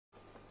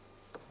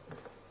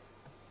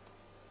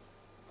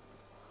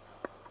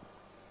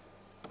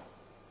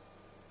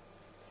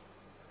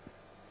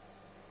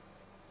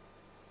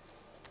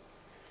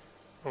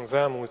Az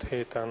elmúlt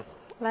héten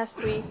Last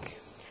week,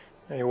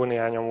 jó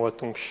néhányan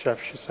voltunk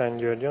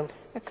Sepsiszentgyörgyön.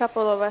 a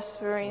couple of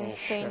us were in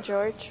St.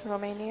 George,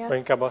 Romania. Vagy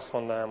inkább azt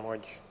mondanám,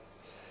 hogy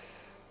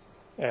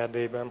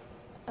Erdélyben.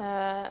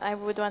 I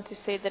would want to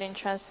say that in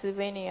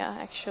Transylvania,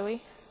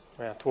 actually,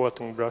 Mert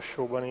voltunk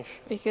Brassóban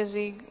is. because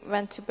we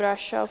went to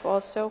Brasov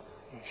also.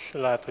 És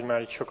lehet, hogy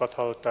már itt sokat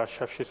hallottál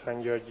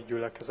Sepsiszentgyörgyi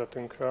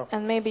gyülekezetünkről.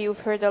 And maybe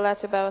you've heard a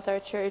lot about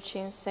our church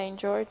in St.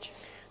 George.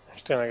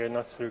 És tényleg egy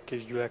nagyszerű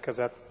kis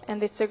gyülekezet.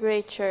 And it's a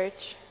great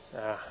church.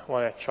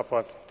 Van egy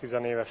csapat, 10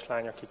 éves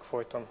lány, akik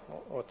folyton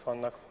ott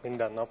vannak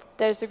minden nap.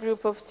 There's a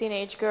group of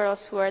teenage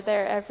girls who are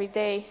there every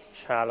day.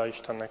 És hála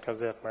Istennek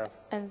ezért,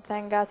 And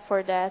thank God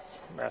for that.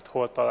 mert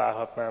hol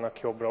találhatnának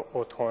jobbra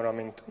otthonra,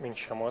 mint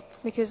sem ott.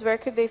 Because where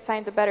could they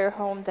find a better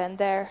home than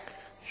there?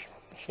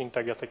 És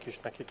integetek is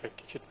nekik egy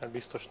kicsit, mert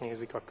biztos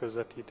nézik a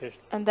közvetítést.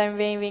 And I'm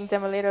waving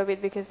them a little bit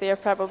because they are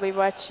probably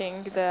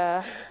watching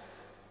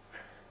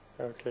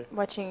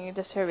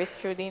the service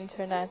through the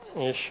internet.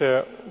 És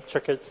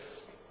csak egy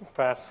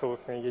pár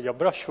szót még így, a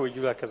brassói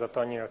gyülekezet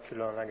annyira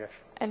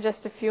különleges. And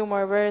just a few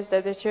more words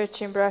that the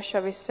church in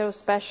Brasov is so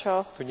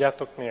special.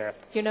 Tudjátok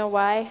miért? You know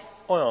why?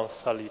 Olyan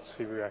szelíd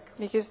szívűek.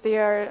 Because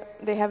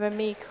they have a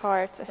meek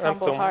heart, a Nem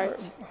humble tudom,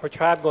 heart.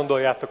 hogyha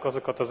átgondoljátok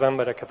azokat az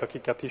embereket,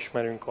 akiket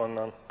ismerünk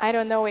onnan. I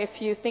don't know if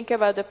you think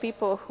about the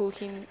people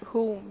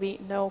who we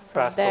know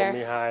from Pastor there.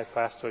 Mihály,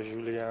 Pastor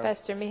Julian,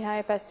 Pastor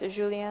Mihály, Pastor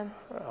Julian,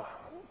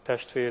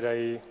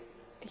 testvérei,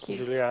 his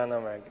Juliana,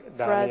 meg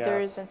Dániel,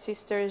 brothers and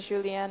sisters,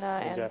 Juliana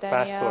ugye, and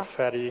Pastor Daniel,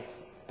 Feri,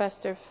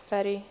 Pastor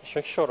Ferry, és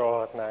még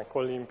sorolhatnánk,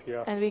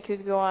 Olimpia. and we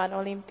could go on,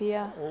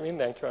 Olympia.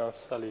 Mindenki olyan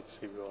szelíd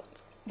szívű ott.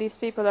 These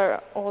people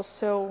are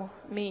also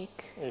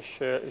meek,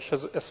 És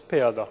ez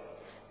példa.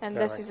 and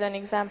this is an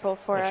example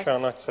for És us. olyan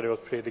nagyszerű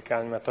ott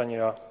prédikálni, mert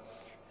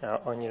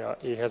annyira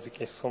éhezik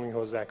és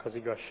szomjúhozzák az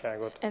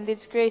igazságot. And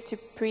it's great to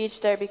preach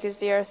there because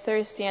they are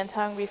thirsty and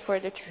hungry for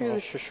the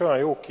truth. És olyan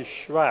jó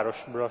kis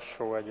város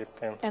Brassó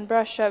egyébként. And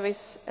Brasov is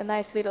a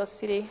nice little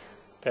city,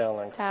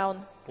 Tényleg.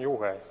 town. Jó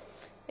hely.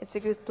 It's a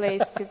good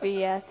place to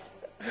be at.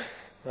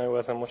 Na jó,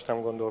 ezen most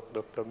nem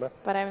gondolkodok többet.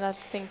 But I'm not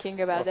thinking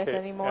about that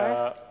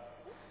anymore.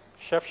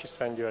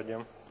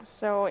 Sepsiszentgyörgyön.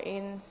 So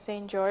in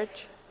St. George,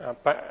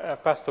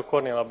 Pastor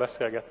Cornéllal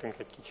beszélgettünk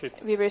egy kicsit,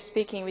 we were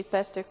speaking with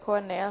Pastor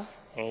Cornell,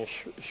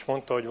 és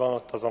mondta, hogy van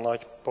ott az a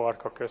nagy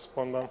park a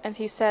központban. and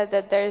he said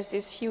that there's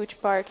this huge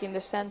park in the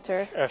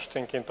center,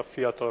 Esténként a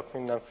fiatalok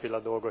mindenféle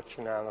dolgot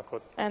csinálnak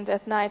ott. and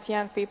at night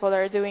young people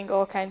are doing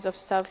all kinds of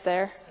stuff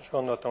there. És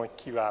gondoltam, hogy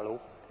kiváló.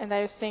 And I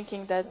was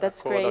thinking that that's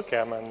Akkor oda great.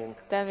 kell mennünk.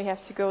 Then we have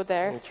to go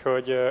there.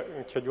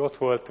 Úgyhogy ott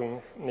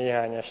voltunk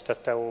néhány este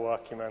Teóval,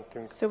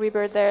 kimentünk So we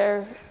were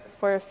there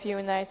for a few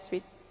nights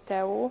with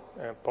Teo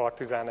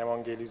partizán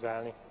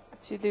evangélizálni.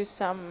 to do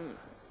some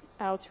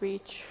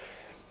outreach.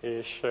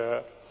 És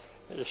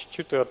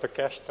csütörtök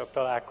este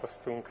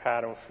találkoztunk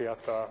 3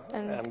 fiatal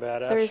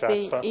emberrel,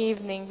 Thursday sráccal,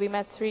 evening we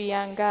met 3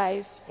 young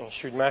guys,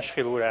 és úgy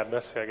 1,5 órát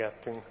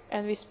beszélgettünk,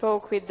 and we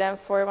spoke with them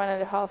for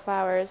 1.5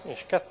 hours,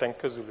 és 2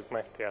 közülük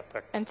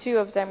megtértek. and 2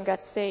 of them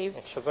got saved.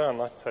 És ez olyan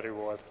nagyszerű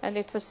volt, And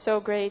it was so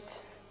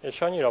great,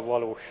 és annyira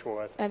valós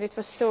volt. and it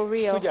was so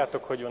És real.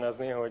 tudjátok, hogy van ez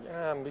néha, hogy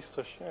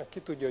biztos, ki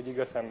tudja, hogy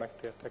igazán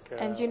megtértek el.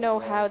 And you know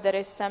how that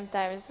is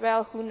sometimes.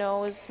 Well, who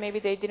knows? Maybe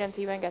they didn't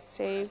even get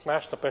saved.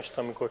 Másnap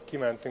este, amikor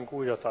kimentünk,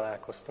 újra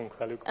találkoztunk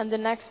velük, And the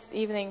next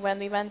evening when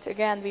we went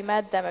again, we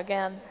met them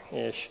again.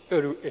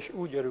 és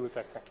úgy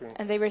örültek nekünk.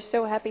 And they were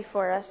so happy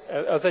for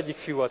us. Az egyik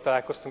fiúval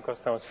találkoztunk,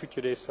 aztán ott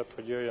fütyürészett,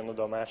 hogy jöjjön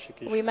oda a másik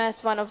is. We met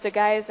one of the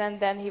guys, and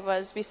then he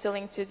was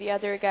whistling to the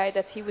other guy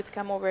that he would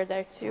come over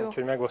there too.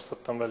 Úgyhogy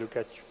megosztottam velük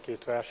 1-2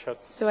 verset.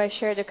 So I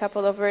shared a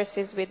couple of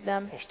verses with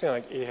them. És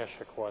tényleg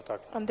éhesek voltak.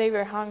 And they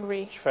were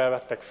hungry. És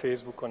felvettek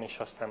Facebookon, és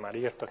aztán már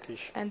írtak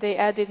is. And they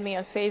added me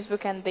on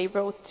Facebook, and they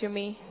wrote to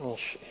me.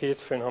 És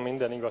hétfőn, ha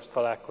minden igaz,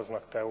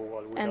 találkoznak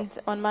Teóval újra.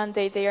 And on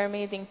Monday they are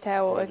meeting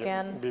Teo Hogy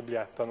again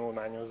Bibliát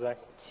tanulmányozzák.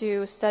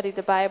 to study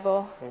the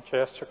Bible. Úgyhogy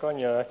ez csak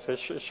annyira egyszerű,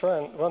 és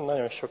van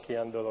nagyon sok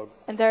ilyen dolog.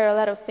 And there are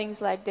a lot of things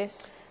like this.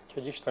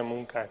 Úgyhogy Isten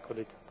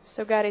munkálkodik.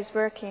 So God is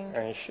working,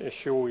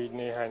 És jó így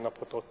néhány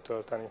napot ott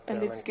tölteni. and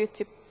Tényleg. it's good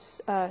to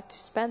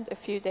spend a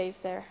few days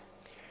there.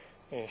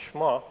 És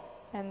ma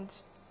And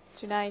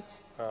tonight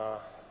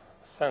a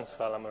Szent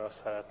Szellemről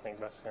szeretnék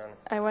beszélni.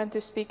 I want to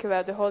speak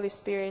about the Holy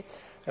Spirit.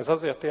 Ez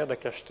azért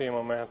érdekes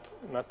téma,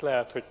 mert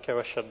lehet, hogy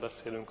keveset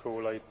beszélünk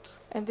róla itt.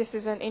 And this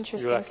is an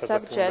interesting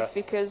gyülekezetünkben. subject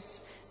because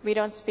we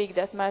don't speak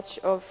that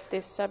much of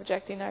this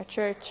subject in our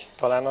church.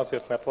 Talán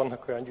azért, mert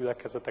vannak olyan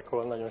gyülekezetek,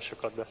 ahol nagyon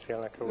sokat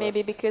beszélnek róla.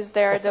 Maybe because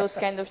there are those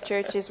kind of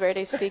churches where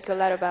they speak a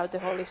lot about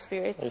the Holy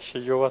Spirit. És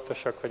így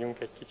óvatosak vagyunk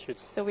egy kicsit.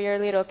 So we are a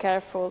little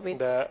careful with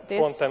De this.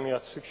 pont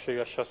emiatt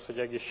szükséges az, hogy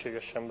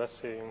egészségesen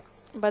beszéljünk.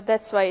 But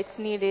that's why it's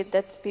needed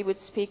that we would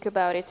speak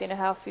about it in a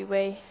healthy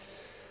way.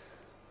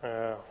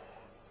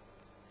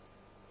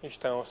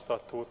 Isten hozta a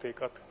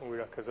Tótékat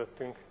újra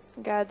közöttünk.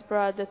 God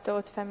brought the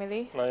Toth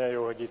family Nagyon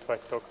jó, hogy itt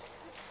vagytok.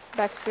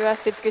 back to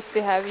us. It's good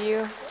to have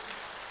you.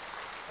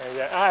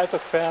 Ugye, álljatok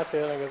fel,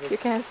 tényleg. You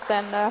can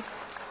stand up.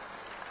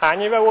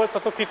 Hány éve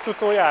voltatok itt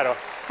utoljára?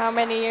 How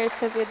many years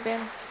has it been?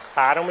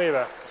 3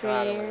 éve? 3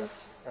 3 éve. years.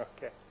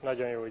 Oké.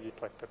 Nagyon jó, hogy itt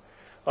vagytok.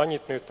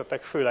 Annyit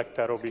nőttetek, főleg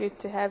te, It's Robi. good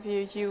to have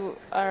you. You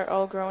are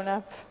all grown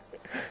up.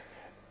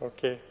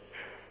 Oké.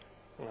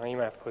 Na,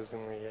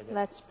 imádkozzunk még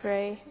egyet. Let's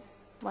pray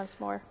once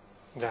more.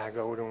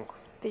 Drága Urunk,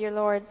 Dear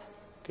Lord,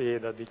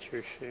 Tiéd a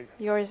dicsőség,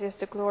 yours is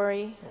the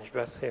glory. és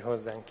beszélj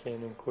hozzánk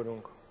kérünk,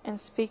 Urunk, And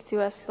speak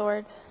to us,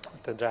 Lord,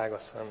 a te drága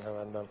szent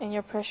nevedben. in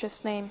your precious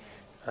name.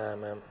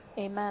 Ámen.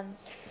 Amen.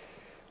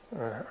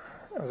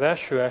 Az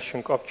első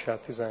versünk Abcsel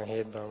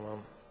 17-ben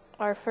van,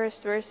 Our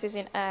first verse is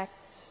in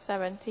Acts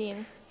 17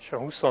 és a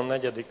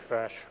 24.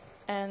 vers,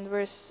 and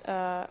verse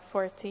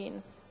 14.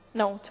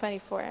 No,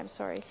 24, I'm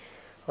sorry.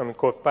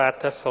 amikor Pál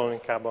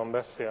Tesszalonikában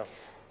beszél,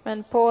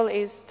 When Paul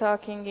is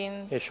talking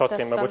in és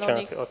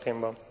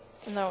Aténban,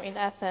 in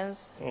Athens,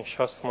 és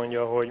azt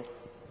mondja, hogy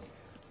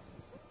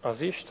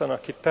az Isten,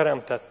 aki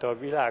teremtette a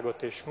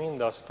világot és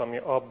mindazt, ami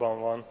abban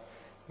van,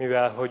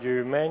 mivel hogy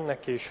ő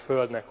mennynek és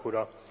földnek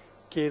ura,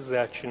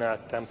 kézzel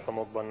csinált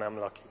templomokban nem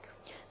lakik.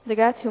 the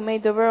God who made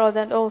the world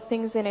and all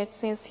things in it,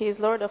 since he is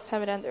Lord of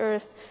heaven and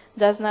earth,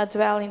 does not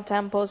dwell in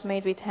temples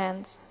made with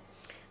hands.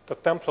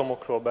 A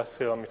templomokról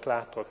beszél, amit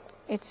látott,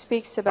 It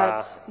speaks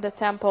about the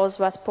temples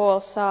what Paul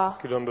saw,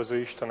 különböző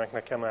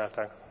isteneknek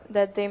emeltek.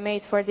 that they made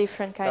for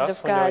different De kind of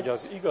azt mondja, hogy gods.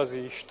 az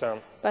igazi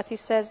Isten, But he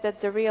says that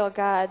the real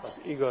God,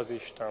 az igazi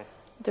Isten,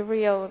 the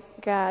real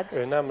God,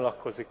 ő nem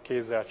lakozik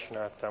kézzel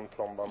csinált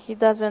templomban. he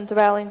doesn't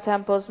dwell in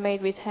temples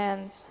made with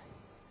hands,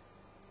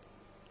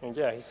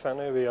 Ugye, hiszen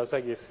ővé az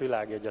egész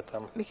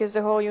világegyetem. because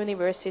the whole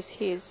universe is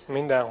his.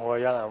 Mindenhol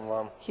jelen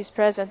van, He's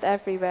present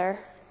everywhere,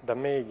 de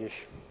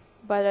mégis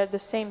but at the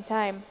same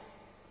time,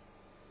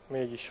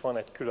 van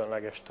egy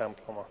különleges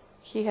temploma.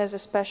 he has a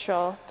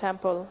special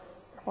temple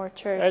or 1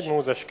 church.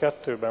 Mózes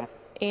 2-ben,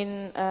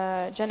 In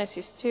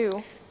Genesis 2,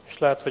 és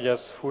lehet, hogy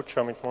ez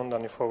furcsa, amit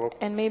mondani fogok,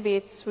 and maybe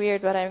it's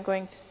weird what I'm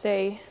going to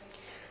say,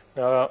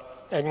 de a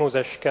 1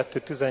 Mózes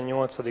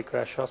 2.18.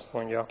 vers azt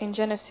mondja, in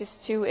Genesis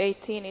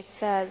 2:18 it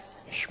says,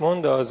 és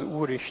mondta az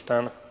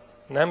Úristen,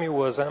 nem jó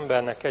az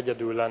embernek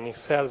egyedül lenni,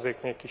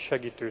 szerzék néki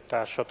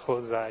segítőtársat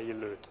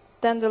hozzáillőt.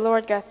 Then the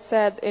Lord God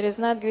said, it is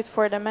not good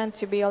for the man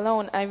to be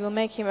alone, I will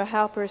make him a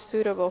helper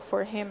suitable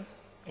for him.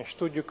 És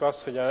tudjuk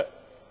azt, hogy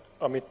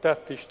amit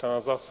tett Isten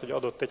az az, hogy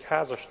adott egy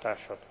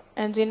házastársat.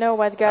 And we know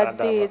what God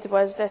Ádámnak. did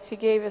was that he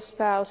gave a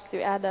spouse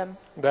to Adam.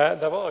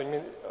 De valahogy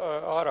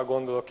arra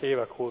gondolok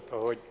évek óta,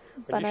 hogy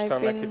But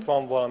Istennek I've itt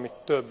van valami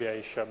többje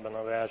is ebben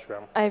a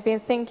versben. I've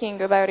been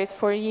thinking about it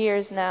for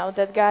years now,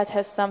 that God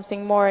has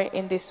something more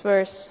in this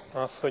verse.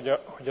 Az,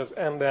 hogy az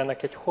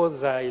embernek egy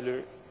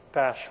hozzáillő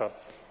társa,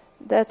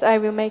 That I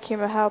will make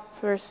him a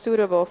helper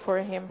suitable for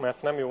him.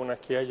 mert nem jó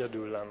neki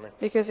egyedül lenni.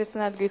 Because it's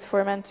not good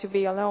for man to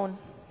be alone.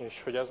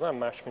 És hogy ez nem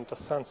más, mint a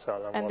Szent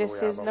Szellem And this is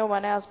valójában. no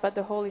one else but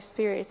the Holy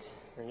Spirit.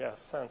 Ugye, a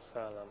Szent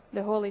Szellem,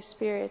 The Holy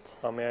Spirit,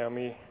 amely a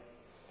mi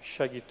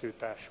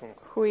segítőtársunk.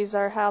 who is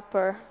our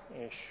helper.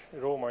 És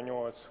Róma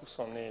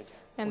 8:24,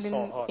 And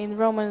 26, in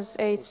Romans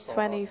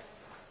 8:26,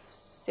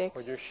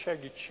 hogy ő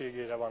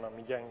segítségére van a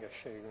mi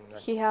gyengeségünknek.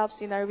 he helps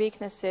in our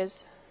weaknesses.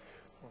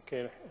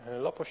 Oké,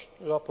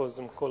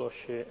 lapozzunk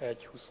Kolossé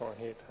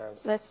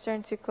 1:27-hez. Let's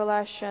turn to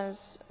Colossians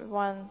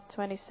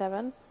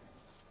 1:27.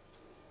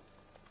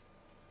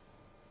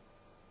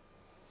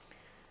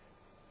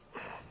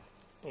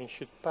 És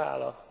itt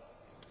Pál a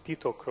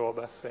titokról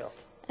beszél,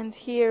 And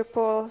here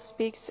Paul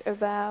speaks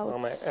about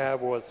amely el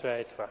volt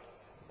rejtve.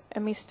 a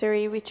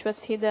mystery which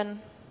was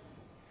hidden.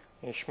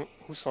 És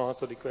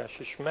 26. vers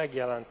is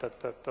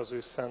megjelentetett az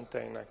ő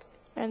szenteinek.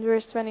 And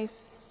verse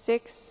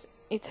 26,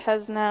 it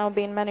has now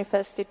been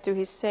manifested to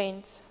his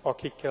saints,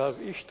 Akikkel az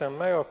Isten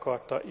meg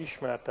akarta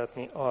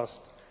ismertetni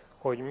azt,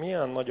 hogy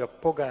milyen nagy a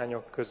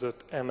pogányok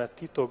között eme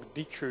titok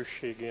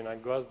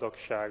dicsőségének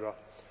gazdagsága.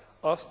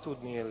 Azt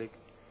tudnélik,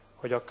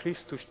 hogy a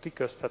Krisztus ti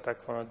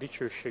köztetek van a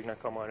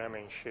dicsőségnek a ma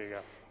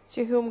reménysége.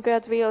 to whom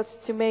God willed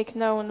to make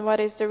known what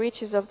is the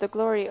riches of the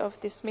glory of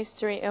this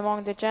mystery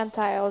among the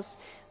Gentiles,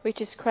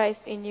 which is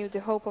Christ in you,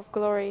 the hope of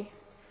glory.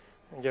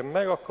 Ugye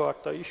meg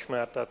akarta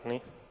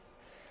ismertetni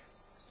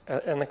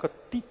ennek a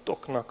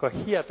titoknak a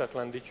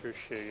hihetetlen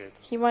dicsőségét.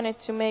 He wanted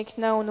to make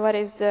known what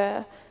is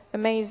the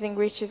amazing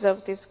riches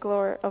of this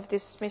glory, of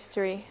this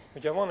mystery.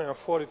 Ugye van olyan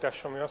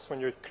fordítás, ami azt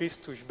mondja, hogy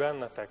Krisztus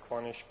bennetek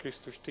van, és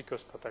Krisztus ti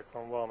köztetek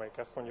van, valamelyik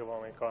ezt mondja,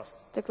 valamelyik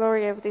azt. The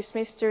glory of this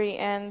mystery,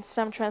 and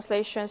some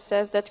translation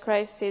says that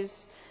Christ is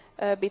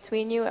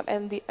between you,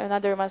 and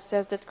another one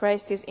says that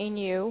Christ is in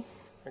you,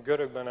 A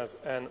görögben ez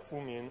en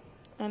umin,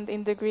 and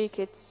in the Greek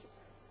it's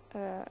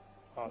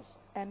az.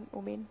 en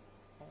umin.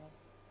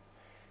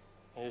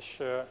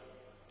 És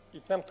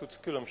itt nem tudsz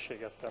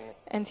különbséget tenni.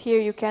 And here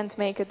you can't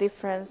make a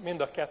difference.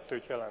 Mind a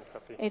kettőt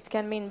jelentheti. It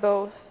can mean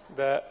both.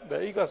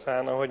 De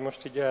igazán, ahogy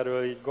most így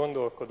erről így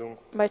gondolkodunk,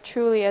 But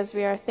truly, as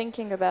we are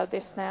thinking about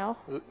this now,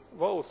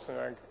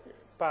 valószínűleg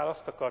Pál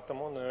azt akarta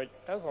mondani, hogy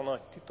ez a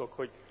nagy titok,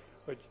 hogy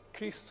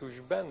Krisztus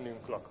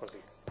bennünk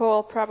lakozik.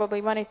 Paul probably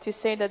wanted to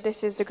say that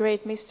this is the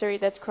great mystery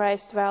that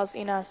Christ dwells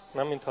in us.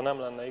 Nem, mintha nem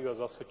lenne igaz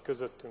az, hogy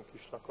közöttünk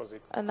is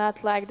lakozik. And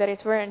not like that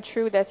it weren't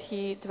true that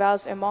he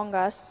dwells among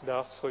us, De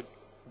az, hogy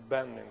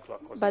bennünk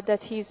lakozik. but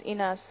that he's in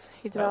us,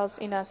 he dwells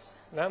in us.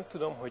 Nem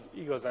tudom, hogy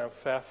igazán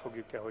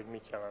felfogjuk-e, hogy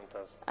mit jelent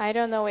ez. I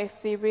don't know if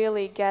we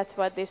really get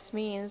what this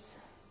means.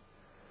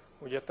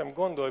 Ugye te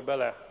gondolj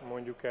bele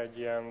mondjuk egy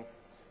ilyen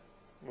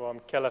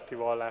valami keleti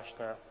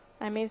vallásnál.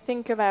 I mean,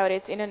 think about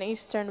it in an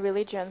Eastern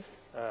religion.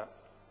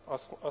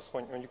 Azt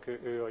mondjuk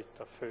ő itt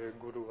a fő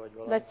guru vagy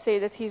valami. Let's say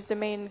that he's the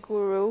main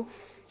guru,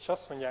 És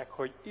azt mondják,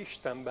 hogy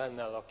Isten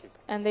benne lakik.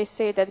 and they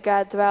say that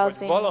God dwells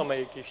Vagy in,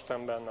 valamelyik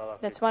Isten benne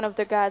lakik. that one of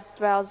the gods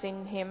dwells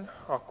in him.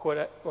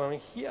 Akkor valami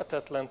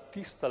hihetetlen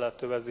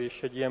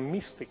tiszteletövezés, egy ilyen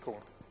misztikum.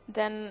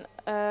 Then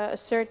a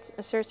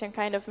certain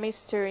kind of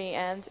mystery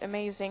and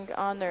amazing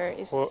honor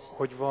is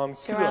Hogy valami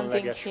surrounding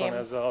különleges van him.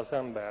 ezzel az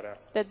emberrel.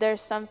 That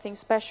there's something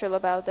special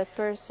about that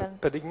person.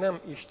 Pedig nem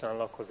Isten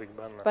lakozik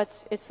benne. But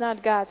it's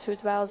not God who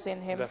dwells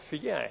in him. De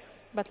figyelj,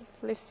 But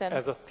listen,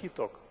 ez a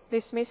titok,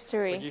 this hogy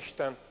mystery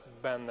Isten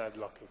benned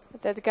lakik.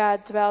 that God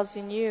dwells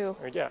in you,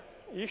 Ugye?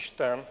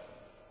 Isten,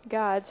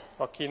 God,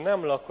 aki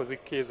nem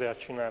lakozik kézzel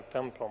csinált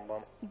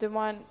templomban,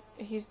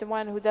 he's the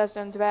one who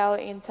doesn't dwell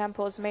in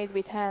temples made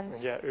with hands.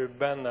 ugye ő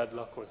benned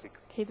lakozik.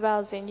 He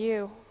dwells in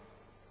you.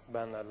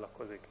 Benned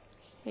lakozik.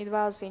 He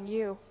dwells in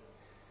you.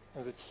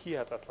 Ez egy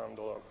hihetetlen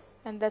dolog.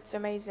 And that's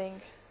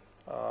amazing.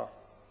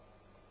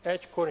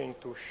 1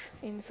 Korintus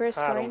In 1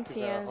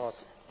 Corinthians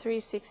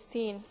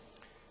 3:16,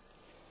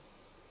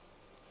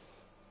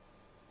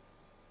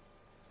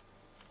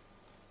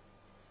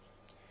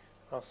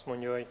 azt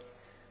mondja, hogy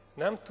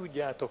nem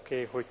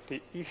tudjátok-e, hogy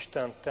ti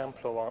Isten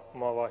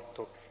temploma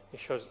vagytok,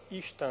 és az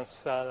Isten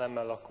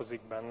szelleme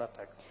lakozik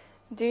bennetek?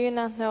 do you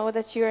not know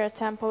that you are a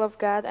temple of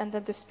God and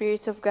that the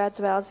Spirit of God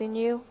dwells in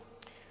you?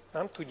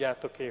 Nem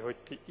tudjátok-e, hogy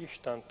ti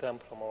Isten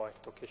temploma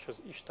vagytok, és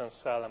az Isten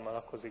szelleme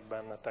lakozik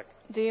bennetek?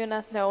 Do you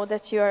not know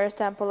that you are a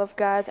temple of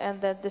God and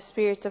that the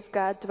Spirit of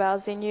God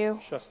dwells in you?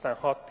 És aztán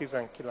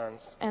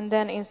 6:19. And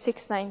then in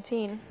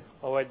 6:19,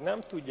 Avagy nem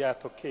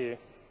tudjátok-e,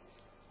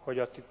 hogy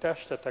a ti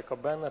testetek a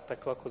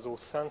bennetek lakozó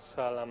Szent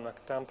Szellemnek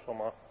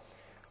temploma,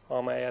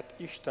 amelyet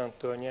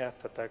Istentől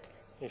nyertetek,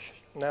 és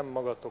nem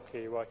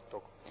magatoké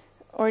vagytok.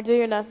 or do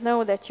you not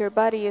know that your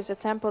body is a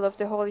temple of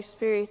the Holy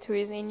Spirit who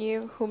is in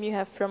you, whom you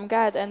have from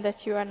God, and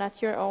that you are not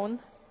your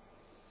own?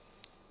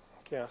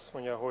 Ki azt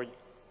mondja,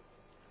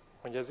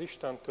 hogy ez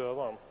Istentől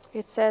van.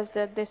 It says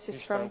that this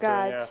is from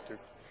Istentől God. nyertük,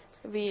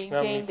 We és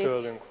nem mi gained it.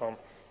 tőlünk van.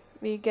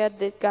 We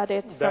got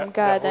it De- from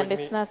de God, hogy and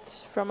it's mi- not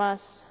from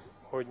us.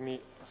 Hogy mi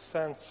a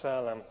Szent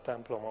Szellem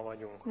temploma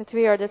vagyunk, That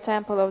we are the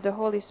temple of the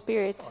Holy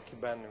Spirit aki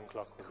bennünk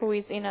lakozik. who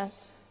is in us.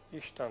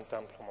 Isten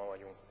temploma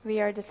vagyunk.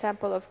 We are the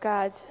temple of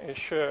God.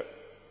 És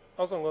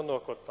azon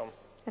gondolkodtam,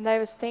 And I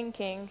was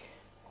thinking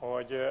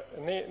hogy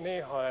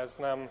néha ez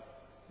nem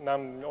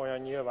olyan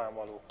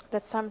nyilvánvaló.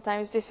 that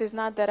sometimes this is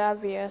not that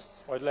obvious.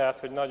 Vagy lehet,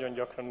 hogy nagyon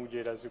gyakran úgy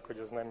érezzük, hogy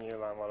ez nem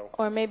nyilvánvaló.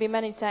 Or maybe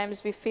many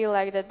times we feel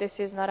like that this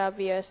is not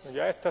obvious.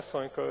 Ugye 1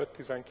 Tesszalonika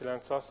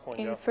 5:19 azt In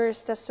mondja,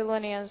 1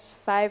 Thessalonians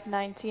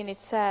 5:19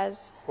 it says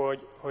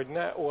hogy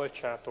ne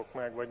oltsátok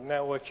meg, vagy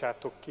ne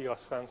oltsátok ki a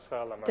Szent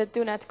Szellemet. that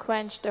do not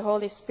quench the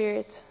Holy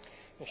Spirit.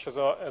 És ez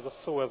a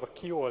szó, ez a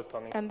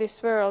kioltani. And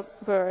this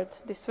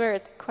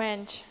word,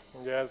 quench,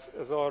 Ugye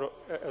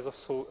ez a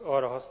szó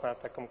arra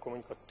használták, amikor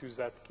mondjuk a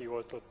tüzet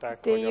kioltották,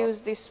 they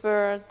use this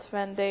word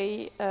when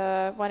they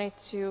wanted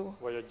to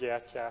vagy a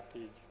gyertyát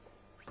így.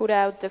 put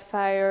out the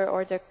fire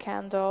or the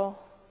candle.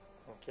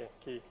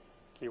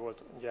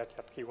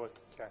 Gyertyát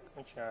kioltották.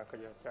 Mit csinálnak a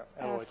gyertyát?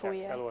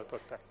 Elfújják.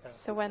 Eloltották.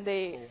 So when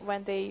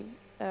they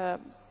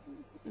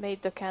made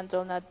the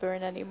candle not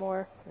burn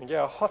anymore, Ugye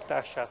a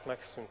hatását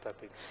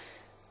megszüntetik.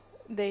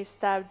 they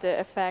stopped the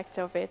effect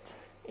of it.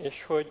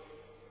 És hogy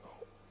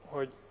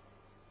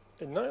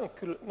egy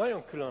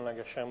nagyon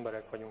különleges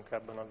emberek vagyunk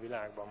ebben a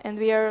világban. And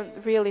we are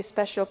really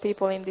special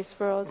people in this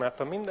world Mert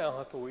a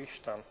mindenható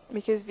Isten,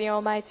 because the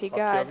Almighty aki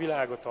a God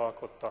világot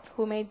alkotta,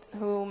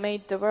 who made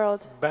the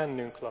world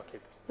bennünk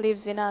lakik.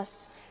 lives in us.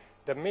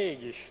 De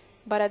mégis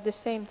But at the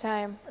same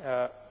time,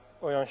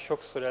 olyan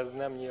sokszor ez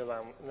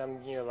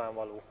nem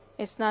nyilvánvaló.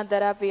 it's not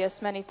that obvious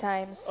many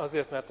times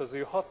Azért, mert az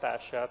ő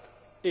hatását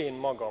én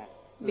magam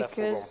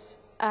lefogom. because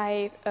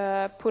I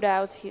put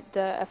out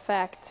the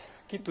effect.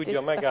 Ki tudja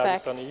this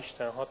megállítani effect.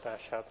 Isten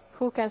hatását?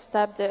 Who can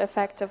stop the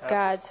effect of God?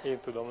 Hát, én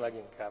tudom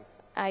leginkább.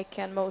 I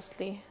can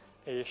mostly.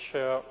 És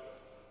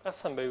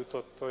eszembe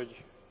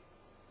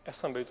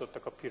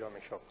jutottak a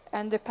piramisok.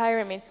 And the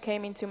pyramids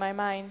came into my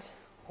mind.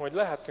 Hogy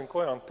lehetünk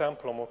olyan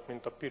templomok,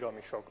 mint a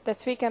piramisok.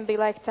 That we can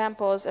be like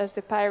temples as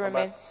the Bár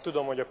pyramids.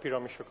 tudom, hogy a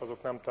piramisok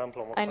azok nem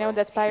templomok, I know hanem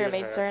that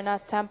pyramids sírhelyek. are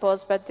not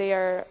temples, but they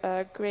are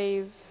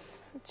grave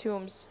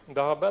tombs.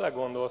 De ha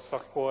belegondolsz,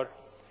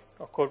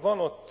 akkor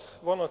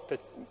van ott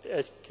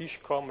egy kis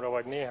kamra,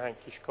 vagy néhány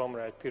kis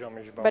kamra egy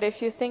piramisban. But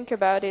if you think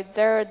about it,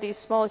 there are these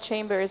small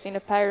chambers in a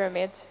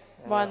pyramid,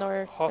 one or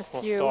a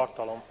Hasznos few,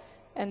 tartalom.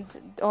 and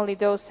only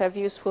those have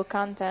useful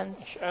content.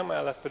 És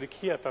emellett pedig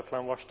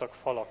hihetetlen vastag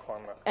falak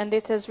vannak. And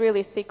it has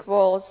really thick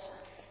walls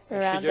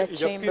around És that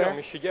így a chamber.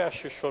 piramis így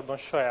elsősorban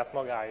saját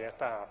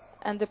magáért áll.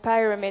 And the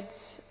pyramid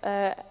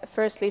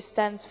firstly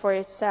stands for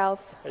itself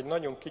Egy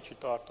nagyon kicsi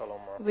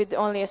tartalommal. with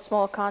only a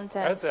small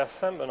content. Ezzel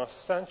szemben a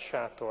Szent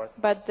Sátor,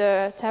 But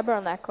the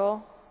tabernacle,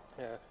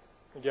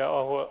 ugye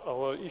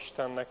ahol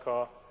Istennek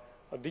a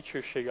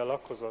dicsősége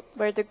lakozott,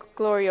 where the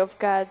glory of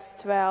God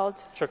dwelled,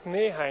 csak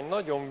néhány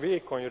nagyon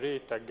vékony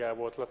réteggel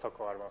volt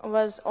letakarva.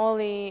 was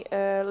only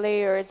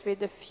layered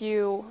with a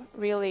few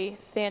really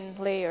thin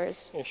layers.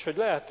 És hogy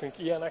lehetünk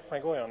ilyenek,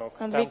 meg olyanok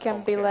And we can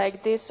be templomként. like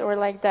this or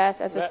like that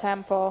as a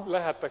temple.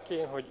 Lehetek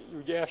én, hogy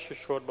ugye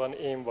elsősorban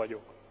én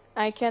vagyok.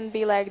 I can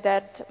be like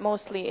that,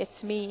 mostly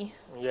it's me,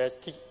 Ugye egy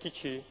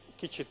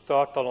kicsit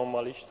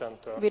tartalommal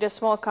Istentől. with a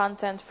small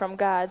content from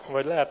God.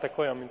 Vagy lehetek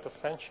olyan, mint a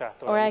Szent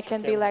Sátor, Or ami I csak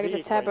can be ilyen like the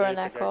vékony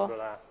tabernacle, rétegekből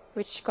áll.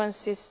 which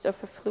consists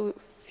of a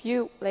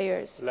few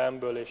layers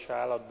Lemből és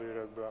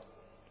állatbőrökből.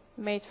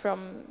 made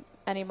from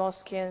animal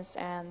skins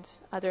and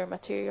other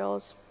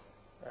materials.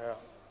 Ja.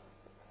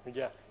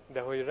 Ugye?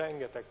 De hogy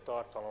rengeteg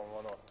tartalom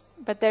van ott.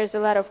 But there's a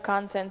lot of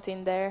content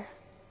in there.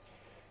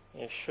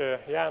 És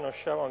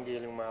János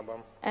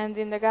evangéliumában And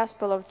in the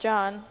Gospel of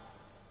John,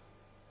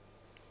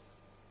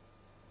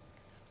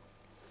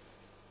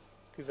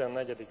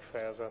 14.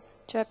 fejezet.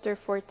 chapter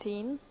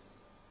 14,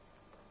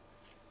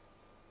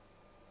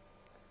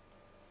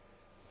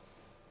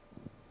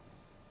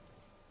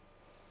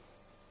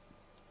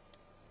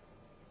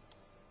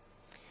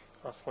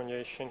 Azt mondja,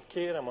 és én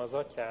kérem az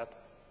atyát,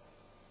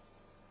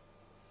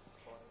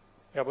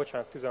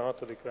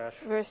 16. vers,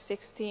 verse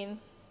 16,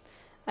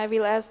 I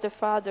will ask the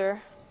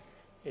Father,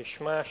 és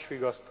más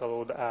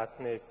vigasztalód át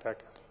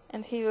néktek,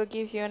 and he will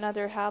give you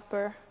another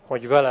helper,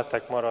 hogy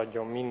veletek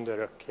maradjon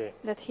mindörökké.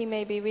 that he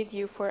may be with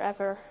you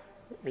forever.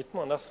 Mit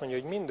mond? Azt mondja,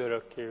 hogy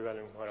mindörökké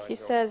velünk He maradjon.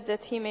 says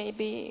that he may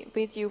be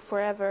with you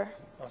forever.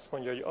 Azt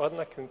mondja, hogy ad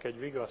nekünk egy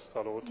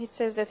vigasztalót, He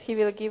says that he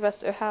will give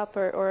us a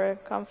helper or a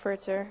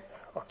comforter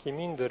aki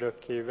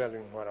mindörökké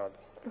velünk marad.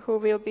 who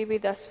will be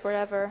with us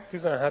forever.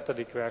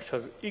 17. vers,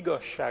 az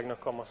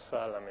igazságnak ama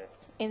szellemét.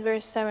 In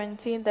verse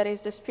 17, that is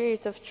the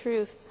Spirit of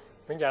truth.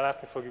 Mindjárt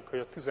látni fogjuk, hogy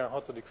a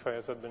 16.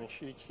 fejezetben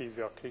is így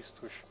hívja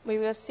Krisztus, We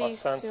will see a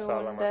Szent soon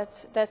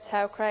Szellemet. that that's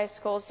how Christ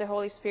calls the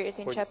Holy Spirit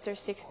in chapter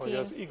hogy 16.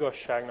 az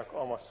igazságnak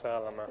ama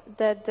szelleme,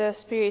 That the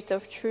Spirit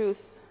of truth,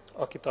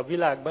 akit a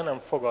világ be nem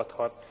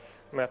fogadhat,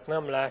 mert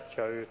nem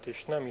látja őt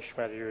és nem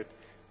ismeri őt,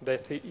 de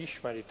ti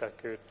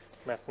ismeritek őt,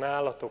 mert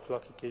nálatok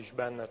lakik és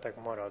bennetek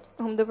marad.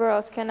 whom the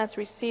world cannot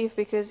receive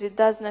because it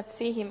does not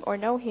see him or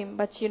know him,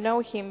 but you know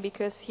him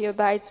because he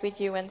abides with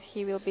you and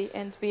he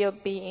will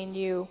be in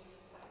you.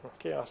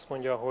 Oké, azt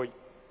mondja,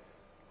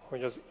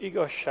 hogy az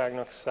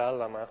igazságnak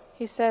szelleme,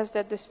 He says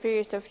that the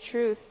Spirit of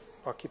truth,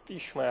 akit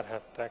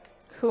ismerhettek,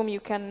 whom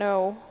you can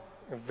know,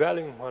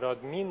 velünk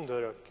marad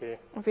mindörökké,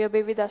 will be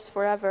with us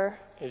forever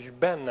és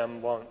bennem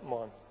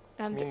van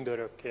and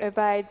mindörökké,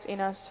 abides in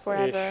us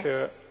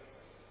forever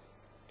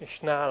és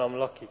nálam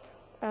lakik.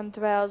 and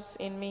dwells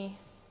in me.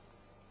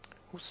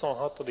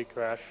 26.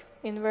 vers.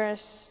 In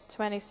verse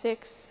 26,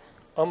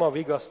 Ama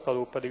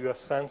vigasztaló pedig a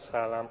Szent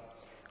Szellem,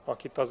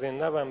 akit az én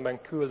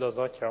nevemben küld az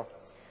Atya,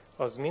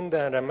 az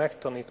mindenre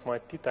megtanít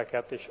majd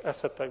titeket, és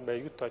eszetekbe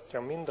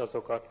juttatja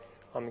mindazokat,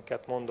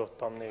 amiket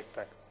mondottam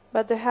néktek.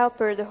 but the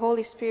Helper, the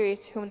Holy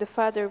Spirit, whom the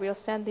Father will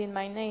send in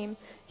my name,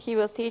 he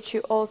will teach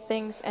you all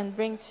things and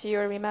bring to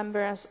your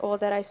remembrance all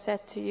that I said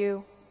to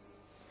you.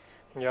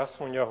 Ugye azt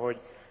mondja, hogy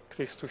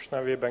Krisztus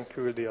nevében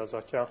küldi az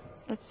Atya,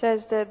 It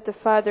says that the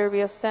Father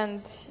will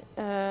send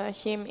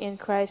him in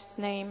Christ's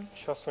name,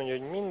 és azt mondja,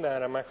 hogy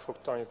mindenre meg fog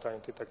tanítani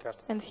titeket.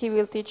 and he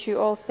will teach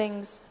you all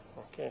things.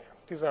 Okay.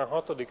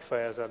 16.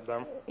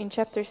 fejezetben, In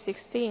chapter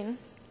 16,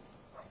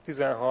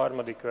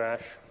 13.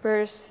 vers,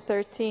 verse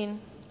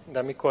 13,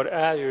 de mikor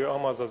eljő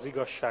amaz az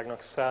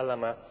igazságnak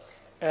szelleme,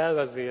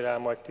 elvezérel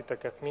majd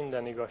titeket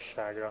minden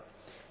igazságra,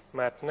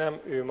 mert nem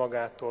ő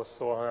magától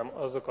szól, hanem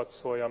azokat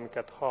szólja,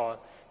 amiket hall,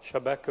 és a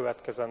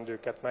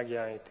bekövetkezendőket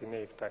megjeleníti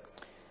néktek.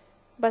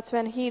 but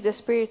when he, the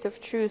Spirit of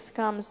truth,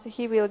 comes,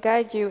 he will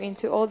guide you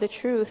into all the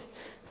truth,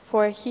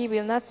 for he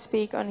will not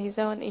speak on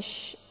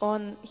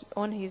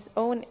his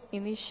own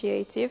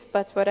initiative,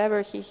 but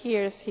whatever he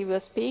hears, he will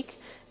speak,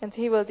 and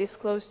he will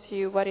disclose to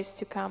you what is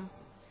to come.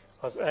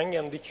 Az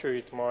engem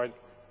dicsőít majd,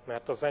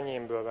 mert az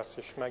enyémből vesz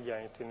és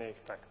megjeleníti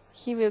néktek.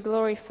 He will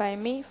glorify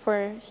me, for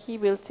he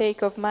will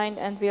take of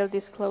mine and will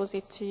disclose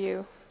it to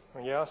you.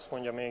 Ugye azt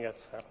mondja még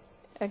egyszer,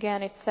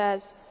 Again, it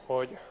says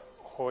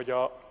hogy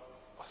a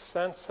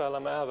Szent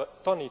Szellem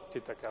tanít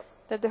titeket,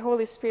 that the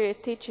Holy Spirit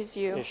teaches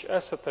you, és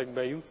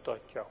eszetekbe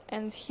juttatja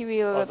and he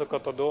will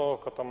azokat a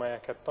dolgokat,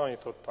 amelyeket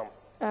tanítottam.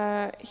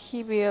 he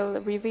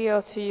will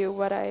reveal to you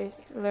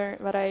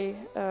what I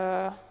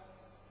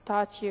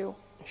taught you.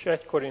 És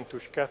 1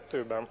 Korintus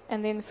 2-ben,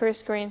 And in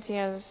 1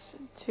 Corinthians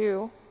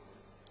 2,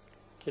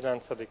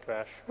 9.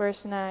 vers,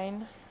 verse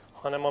 9,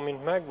 hanem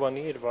amint megvan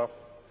írva,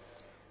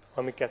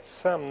 amiket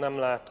szem nem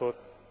látott,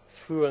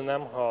 fül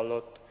nem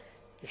hallott,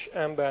 és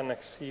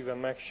embernek szíve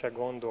meg se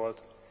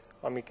gondolt,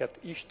 amiket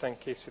Isten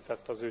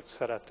készített az őt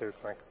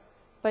szeretőknek.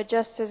 But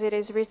just as it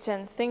is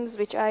written, things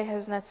which eye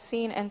has not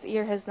seen and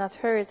ear has not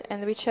heard,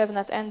 and which have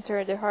not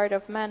entered the heart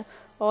of man,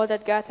 all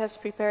that God has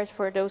prepared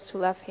for those who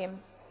love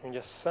him. Ugye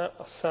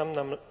a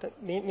szem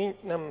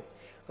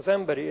az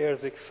emberi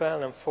érzék fel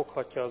nem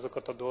foghatja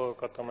azokat a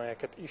dolgokat,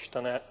 amelyeket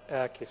Isten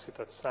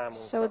elkészített számunkra.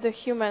 So the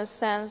human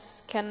sense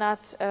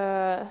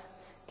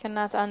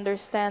cannot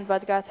understand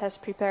what God has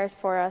prepared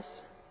for us.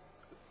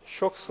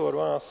 Sokszor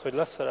van az, hogy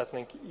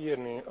leszeretnénk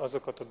írni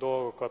azokat a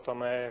dolgokat,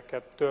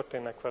 amelyeket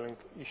történnek velünk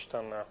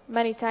Istennel.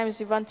 Many times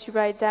we want to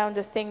write down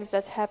the things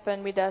that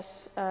happen with us,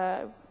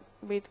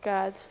 with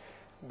God.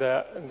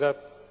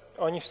 De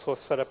annyiszor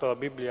szerepel a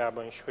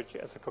Bibliában is, hogy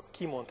ezek a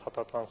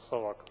kimondhatatlan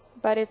szavak.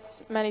 But it's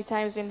many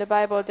times in the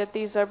Bible that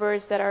these are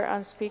words that are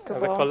unspeakable.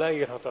 Ezek a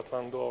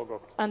leírhatatlan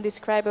dolgok.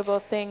 Undescribable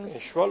things.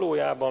 És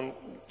valójában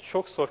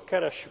sokszor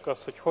keressük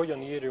azt, hogy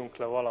hogyan írjunk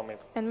le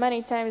valamit. And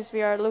many times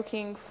we are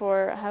looking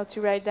for how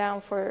to write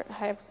down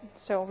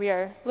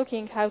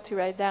how to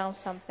write down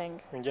something.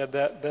 Ugye,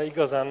 de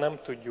igazán nem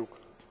tudjuk.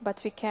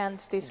 But we can't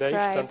De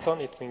describe. Isten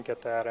tanít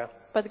minket erre.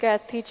 But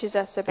God teaches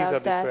us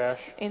about that.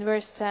 Vers. In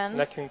verse 10.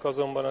 Nekünk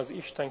azonban az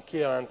Isten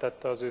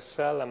kijelentette az ő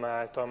szelleme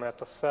által,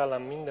 mert a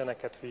szellem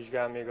mindeneket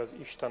vizsgál, még az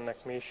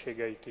Istennek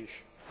mélységeit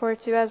is. For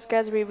to us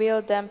God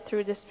revealed them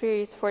through the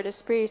Spirit, for the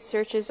Spirit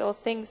searches all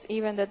things,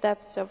 even the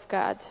depths of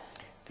God.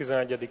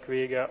 11.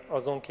 vége,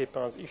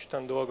 azonképpen az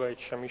Isten dolgait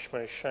sem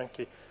ismeri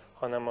senki,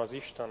 hanem az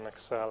Istennek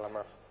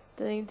szelleme.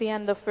 The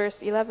end of verse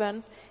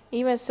 11.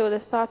 Even so the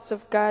thoughts of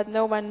God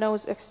no one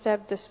knows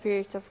except the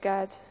Spirit of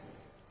God.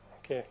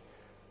 Okay.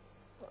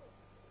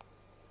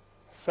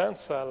 Szent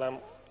Szellem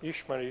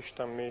ismeri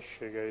Isten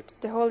mélységeit,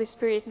 The Holy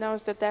Spirit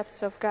knows the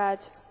depths of God,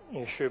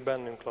 és ő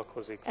bennünk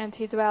lakozik. and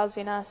He dwells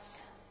in us.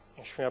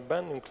 És mivel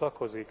bennünk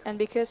lakozik, And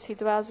because He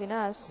dwells in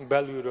us,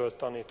 belülről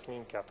tanít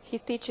minket. He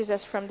teaches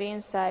us from the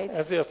inside.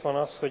 Ezért van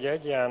az, hogy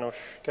 1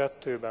 János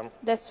 2-ben,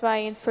 That's why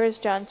in 1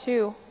 John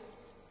 2,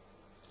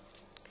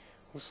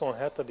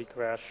 27.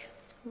 vers,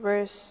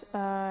 verse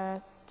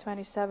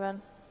 27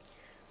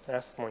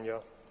 ezt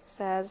mondja.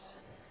 says,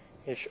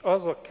 És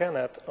az a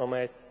kenet,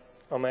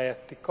 amelyet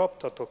ti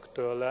kaptatok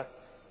tőle,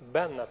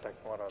 bennetek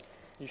marad.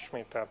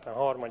 Ismételten,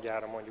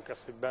 harmadjára mondjuk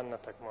ezt, hogy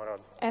bennetek marad.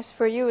 As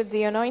for you,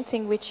 the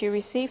anointing which you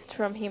received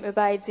from Him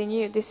abides in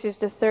you. This is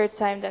the third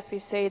time that we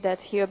say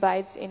that He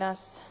abides in us.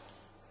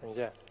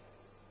 Ugye?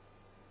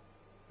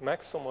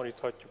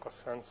 Megszomoríthatjuk a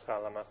Szent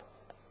Szellemet.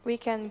 We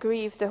can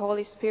grieve the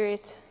Holy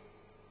Spirit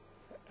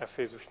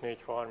Efézus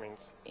 4:30.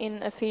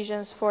 in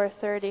Ephesians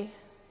 4:30.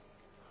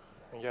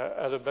 Ugye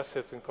előbb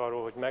beszéltünk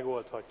arról, hogy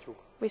megoldhatjuk,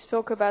 We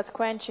spoke about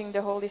quenching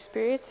the Holy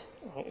Spirit,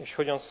 és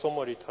hogyan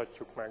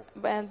szomoríthatjuk meg.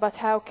 but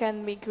how can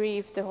we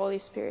grieve the Holy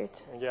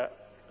Spirit? Ugye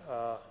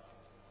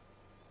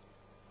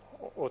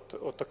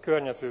ott a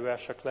környező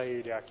versek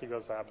leírják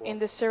igazából In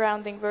the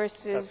surrounding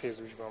verses,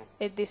 Efézusban.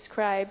 it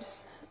describes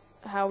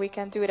how we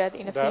can do that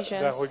in De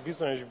Ephesians. hogy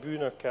bizonyos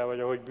bűnökkel, vagy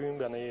ahogy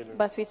bűnben élünk,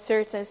 But with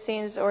certain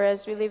sins, or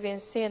as we live in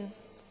sin,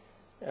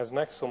 ez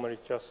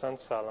megszomorítja a Szent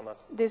Szellemet.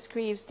 this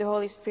grieves the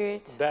Holy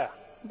Spirit. De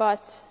But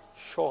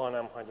soha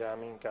nem hagy el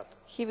minket.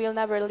 He will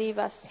never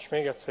leave us. És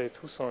még egyszer itt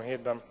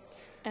 27-ben.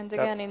 And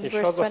again in És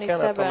verse az a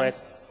kenet, 27.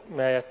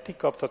 melyet ti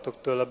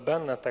kaptatok tőle,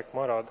 bennetek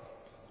marad,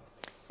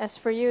 As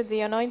for you,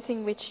 the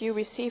anointing which you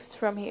received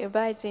from He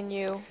abides in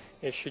you,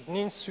 és így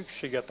nincs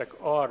szükségetek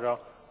arra,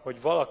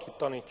 hogy valaki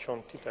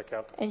tanítson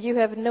titeket, and you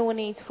have no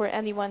need for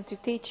anyone to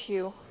teach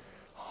you,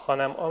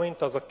 hanem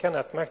amint az a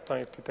kenet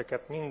megtanít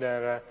titeket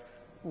mindenre,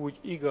 úgy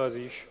igaz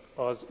is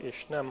az,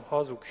 és nem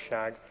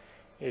hazugság,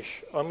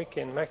 és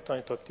amiként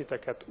megtanított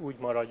titeket, úgy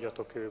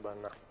maradjatok ő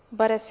benne.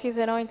 but as His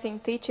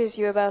anointing teaches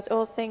you about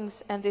all things,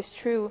 and is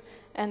true,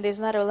 and is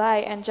not a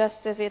lie, and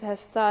just as it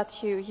has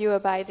taught you, you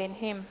abide in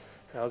Him.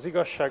 Az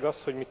igazság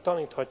az, hogy mi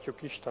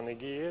taníthatjuk Isten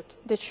igéjét,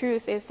 The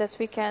truth is that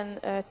we can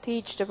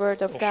teach the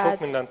Word of és sok God,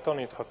 mindent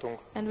taníthatunk,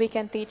 and we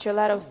can teach a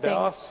lot of de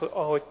things. az,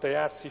 ahogy te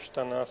jársz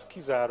Istennel, az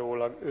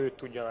kizárólag ő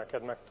tudja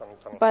neked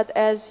megtanítani. But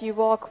as you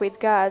walk with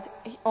God,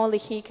 only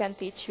He can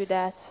teach you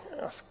that.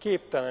 Az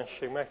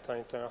képtelenség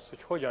megtanítani azt,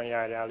 hogy hogyan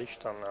járjál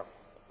Istennel,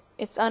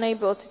 It's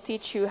unable to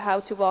teach you how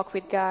to walk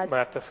with God,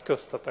 mert ez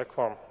köztetek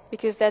van.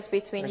 because that's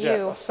between Ugye,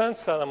 you. a Szent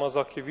Szellem az,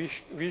 aki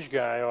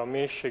vizsgálja a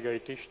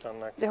mélységeit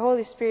Istennek. The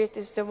Holy Spirit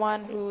is the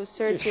one who És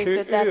searches the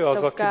ő depths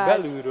az, of aki God,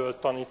 belülről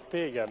tanít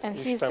téged and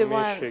He's Isten the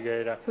one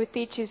mélységeire. who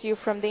teaches you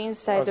from the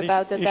inside Az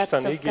about the depths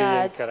Isten of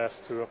igényén God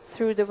keresztül,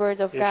 through the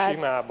Word of és God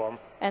imában,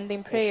 and in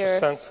és a prayer,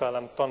 Szent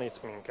Szellem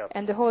tanít minket.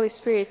 and the Holy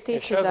Spirit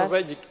És teaches ez az us.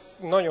 egyik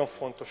nagyon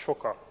fontos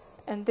oka,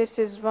 And this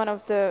is one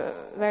of the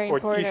very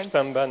hogy important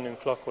Isten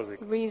bennünk lakozik.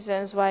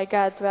 reasons why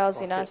God dwells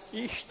in Okay. us.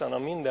 Isten, a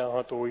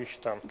mindenható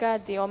Isten,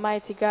 God, the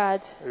Almighty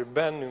God, ő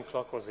bennünk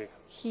lakozik.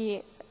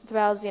 He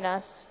dwells in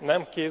us,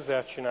 Nem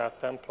kézzel csinált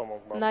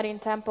templomokban, not in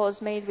temples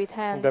made with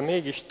hands, de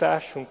mégis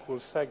társunkul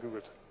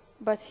szegült.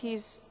 but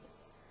He's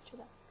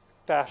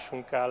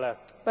társunká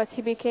lett, but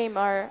he became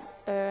our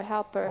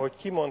helper, hogy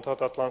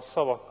kimondhatatlan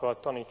szavakkal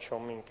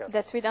tanítson minket.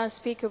 that with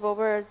unspeakable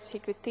words he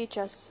could teach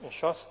us.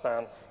 És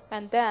aztán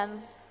And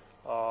then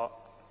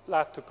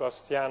láttuk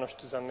azt János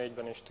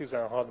 14-ben és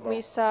 16-ban,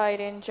 we saw it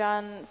in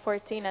John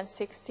 14 and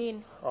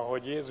 16,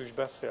 ahogy Jézus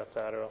beszélt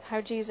erről, how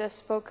Jesus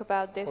spoke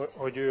about this,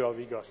 hogy ő a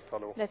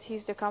vigasztaló. that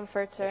he's the És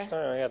comforter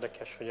nagyon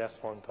érdekes, hogy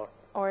ezt mondta.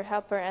 or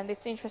helper, and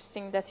it's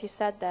interesting that he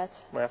said that,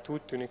 Mert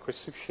úgy tűnik, hogy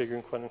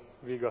szükségünk van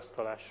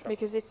vigasztalásra.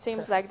 because it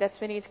seems like that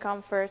we need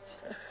comfort.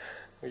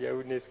 Ugye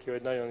úgy néz ki,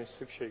 hogy nagyon is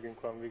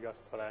szükségünk van We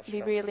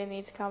vigasztalásra. really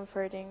need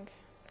comforting.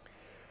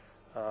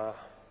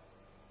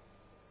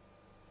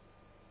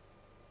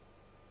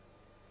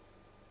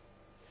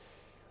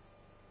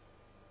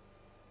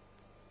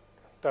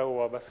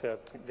 Teóval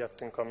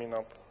beszélgettünk a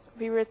minap,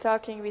 We were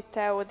talking with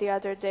Theo the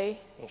other day,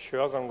 és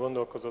ő azon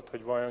gondolkozott,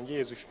 hogy vajon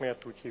Jézus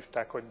miért úgy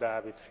hívták, hogy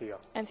Dávid fia.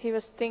 and he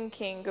was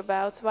thinking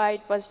about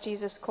why was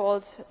Jesus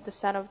called the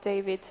son of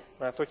David,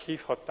 Mert hogy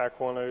hívhatták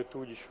volna őt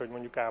úgy is, hogy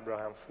mondjuk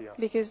Ábrahám fia.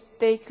 because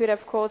they could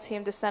have called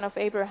him the son of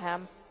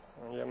Abraham,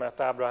 Ugye, mert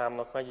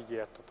Ábrahámnak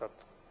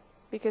megígértetett.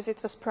 because it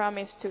was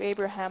promised to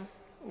Abraham.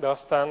 De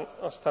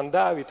aztán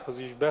Dávidhoz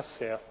is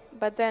beszél,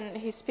 But then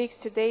he speaks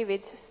to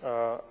David,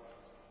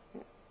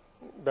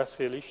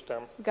 beszél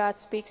Isten, God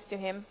speaks to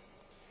him,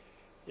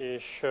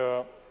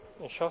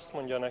 és azt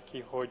mondja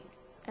neki, hogy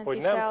and hogy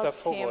he nem te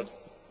tells him fogod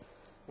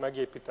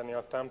megépíteni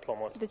a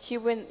templomot, that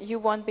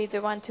you won't be the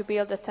one to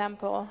build the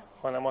temple,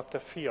 hanem a te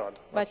fiad,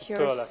 but aki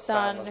your tőled son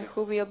származik.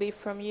 who will be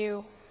from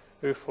you,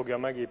 Ő fogja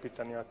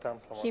megépíteni a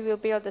templomot. he will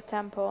build the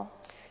temple.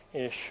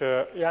 És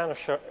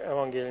János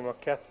evangélium a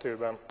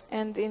 2-ben,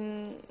 And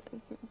in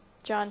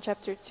John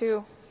chapter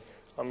 2,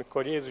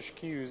 amikor Jézus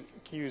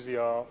kiűzi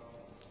a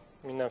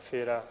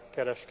mindenféle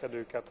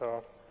kereskedőket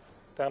a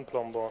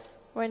templomból,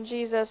 when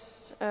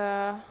Jesus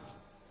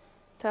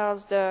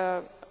tells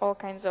all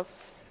kinds of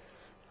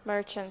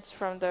merchants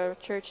from the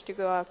church to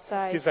go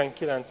outside,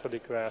 19.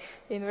 vers,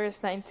 in verse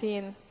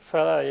 19,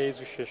 felel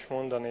Jézus és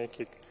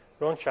mondanékik,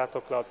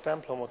 roncsátok le a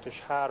templomot,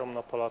 és 3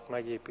 nap alatt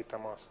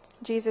megépítem azt.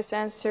 Jesus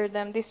answered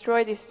them,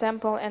 destroy this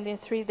temple, and in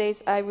 3 days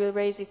I will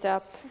raise it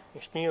up.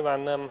 És nyilván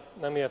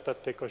nem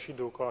értették a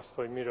zsidók azt,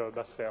 hogy miről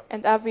beszél.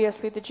 And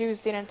obviously the Jews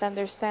didn't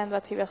understand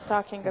what he was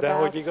talking De hogy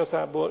about.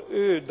 igazából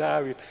ő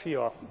Dávid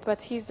fia,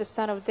 But he's the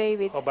son of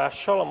David. habár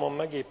Salamon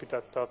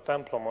megépítette a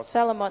templomot,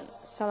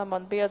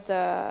 Solomon built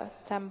the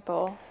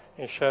temple,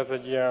 és ez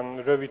egy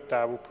ilyen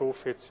rövidtávú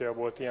profécia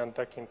volt ilyen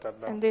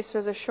tekintetben. and this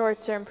was a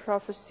short-term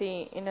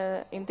prophecy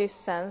in this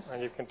sense.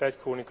 Egyébként 1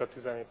 Krónika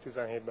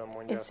 17-17-ben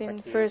mondja It's ezt in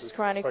neki 1 Jézus, vagyis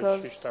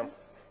Chronicles Isten.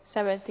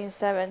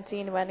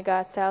 17:17 when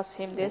God tells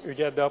him this.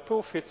 Ugye, de a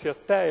profécia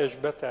teljes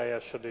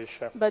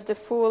beteljesedése But the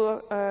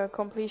full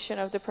completion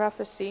of the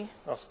prophecy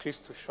az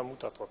Krisztusra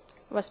mutatott.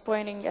 was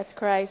pointing at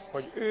Christ.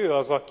 Hogy ő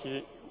az,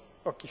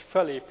 aki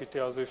felépíti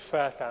az ő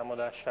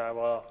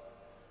feltámadásával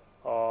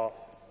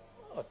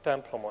a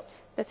templomot.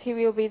 That he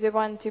will be the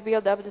one to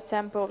build up the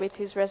temple with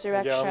his Ugye, ami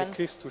resurrection,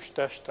 Krisztus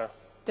teste,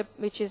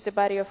 which is the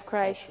body of és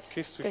Christ,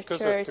 Krisztus the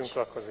közöttünk church,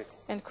 lakozik,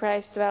 and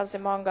Christ dwells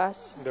among us,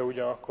 de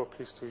ugyanakkor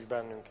Krisztus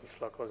bennünk is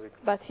lakozik.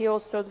 but he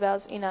also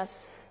dwells in us.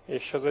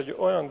 És ez egy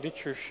olyan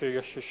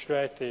dicsőséges és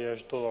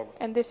rejtélyes dolog.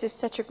 And this is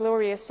such a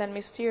glorious and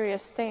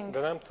mysterious thing. De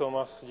nem tudom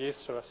azt, hogy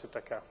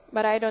észreveszitek-e,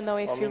 But I don't know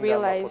if you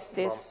realize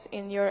this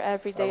in your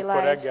everyday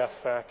amikor reggel lives,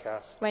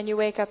 felkelsz, when you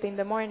wake up in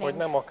the hogy morning,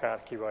 nem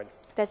akárki vagy,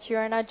 that you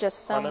are not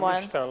just hanem someone,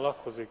 Isten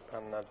lakozik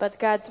benned. but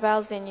God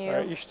dwells in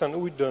you. Isten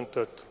úgy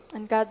döntött,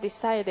 And God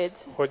decided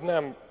hogy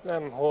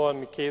nem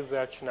holmi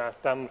kézzel csinált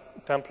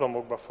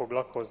templomokba fog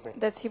lakozni,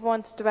 that he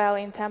won't dwell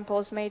in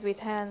temples made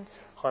with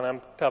hands, hanem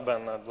te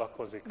benned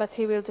lakozik, but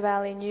he will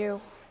dwell in you,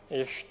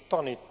 és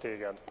tanít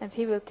téged, and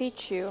he will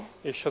teach you,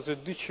 és az ő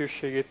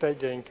dicsőségét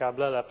egyre inkább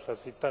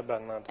leleplezi te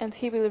benned. and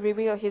he will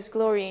reveal his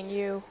glory in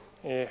you,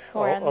 És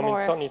More and amint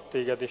more. tanít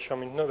téged, és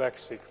amint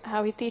növekszik,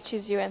 how he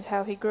teaches you and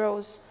how he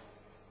grows.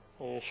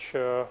 és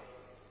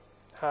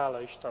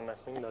hála Istennek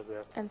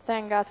mindezért, And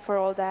thank God for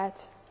all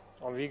that,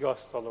 a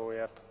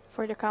vigasztalóért,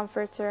 for the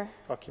comforter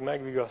aki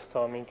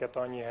megvigasztal minket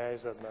annyi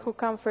helyzetben, who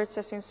comforts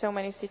us in so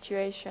many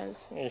situations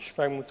és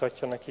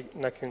megmutatja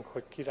nekünk,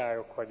 hogy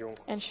királyok vagyunk.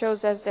 and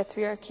shows us that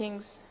we are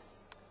kings.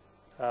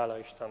 Hála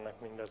Istennek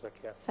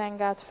mindezekért. Thank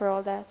God for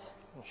all that.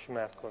 És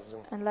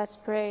imádkozzunk. And let's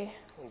pray.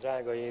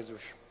 Drága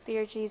Jézus,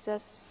 Dear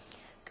Jesus,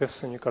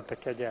 köszönjük a te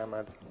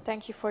kegyelmed,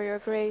 thank you for your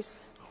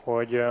grace,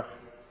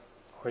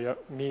 hogy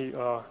mi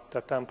a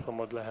te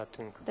templomod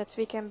lehetünk. that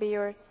we can be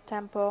your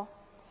temple,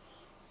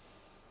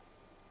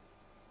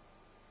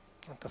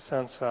 A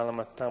Szent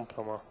Szellemet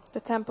temploma. the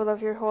temple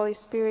of your Holy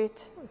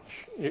Spirit.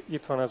 És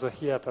itt van ez a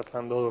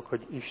hihetetlen dolog,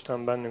 hogy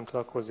Isten bennünk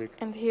lakozik,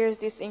 And here's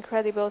this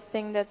incredible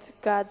thing that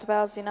God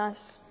dwells in us.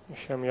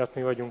 és emiatt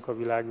mi vagyunk a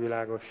világ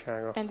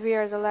világossága. And we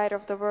are the light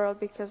of the world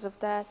because of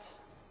that.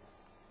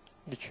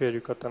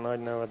 Dicsérjük a te nagy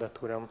nevedet,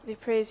 Uram, We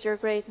praise your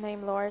great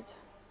name, Lord.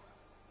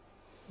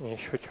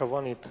 És hogyha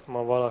van itt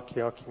ma valaki,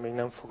 aki még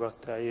nem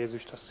fogadta el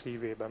Jézust a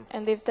szívében,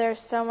 And if there's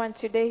someone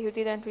today who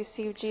didn't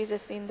receive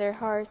Jesus in their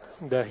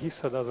heart, de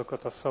hiszed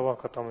azokat a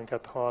szavakat,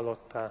 amiket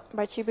hallottál,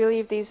 but you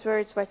believe these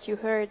words, what you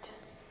heard,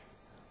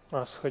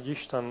 az, hogy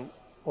Isten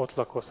ott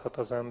lakozhat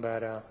az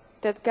emberrel,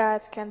 that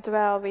God can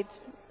dwell with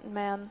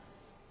man,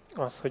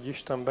 az, hogy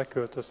Isten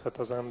beköltözhet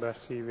az ember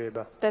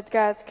szívébe, that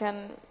God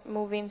can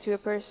move into a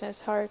person's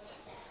heart,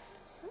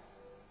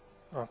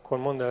 akkor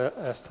mondd el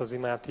ezt az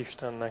imát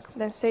Istennek.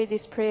 then say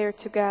this prayer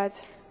to God.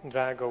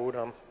 Drága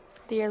Uram,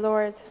 Dear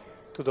Lord,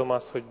 tudom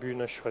azt, hogy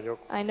bűnös vagyok,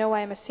 I know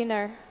I'm a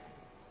sinner,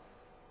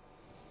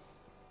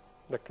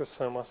 de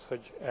köszönöm azt,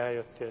 hogy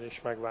eljöttél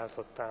és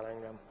megváltottál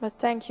engem. but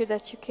thank you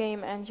that you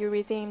came and you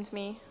redeemed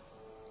me.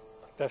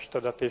 A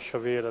testedet és a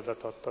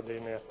véredet adtad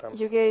én értem.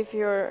 You gave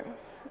your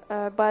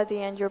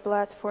body and your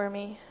blood for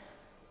me,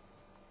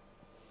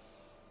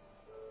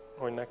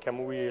 Hogy nekem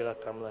új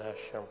életem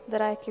lehessen.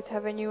 that I could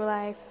have a new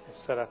life, És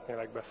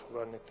szeretnélek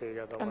befogadni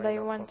téged a and mai I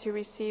want napon. to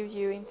receive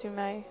you into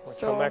my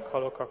Hogyha soul.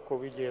 meghalok, akkor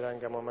vigyél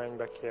engem a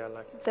mennybe,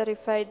 kérlek, That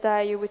if I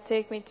die, you would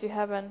take me to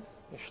heaven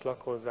és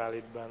lakozzál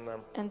itt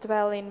bennem, and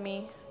dwell in me,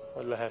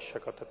 hogy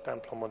lehessek a te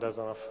templomod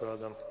ezen a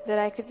földön.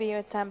 that I could be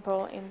your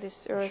temple in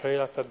this És earth. ha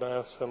életedben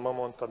először ma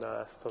mondtad el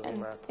ezt az And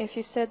imát, if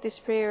you said this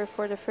prayer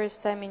for the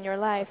first time in your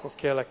life, akkor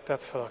kérlek, tedd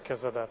fel a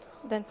kezedet,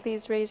 then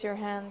please raise your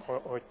hand,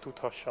 hogy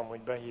tudhassam, hogy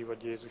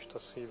behívod Jézust a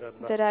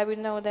szívedbe, that I would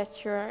know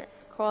that you're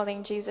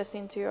calling Jesus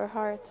into your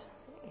heart,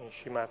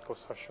 és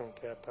imádkozhassunk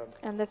érted.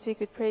 and that we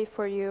could pray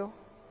for you.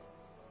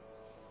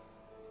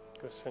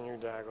 Köszönjük,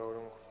 drága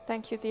Urunk,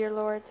 Thank you, dear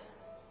Lord.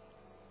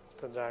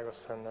 te drága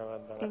szent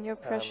nevedben. In your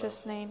Amen.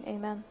 precious name,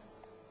 amen.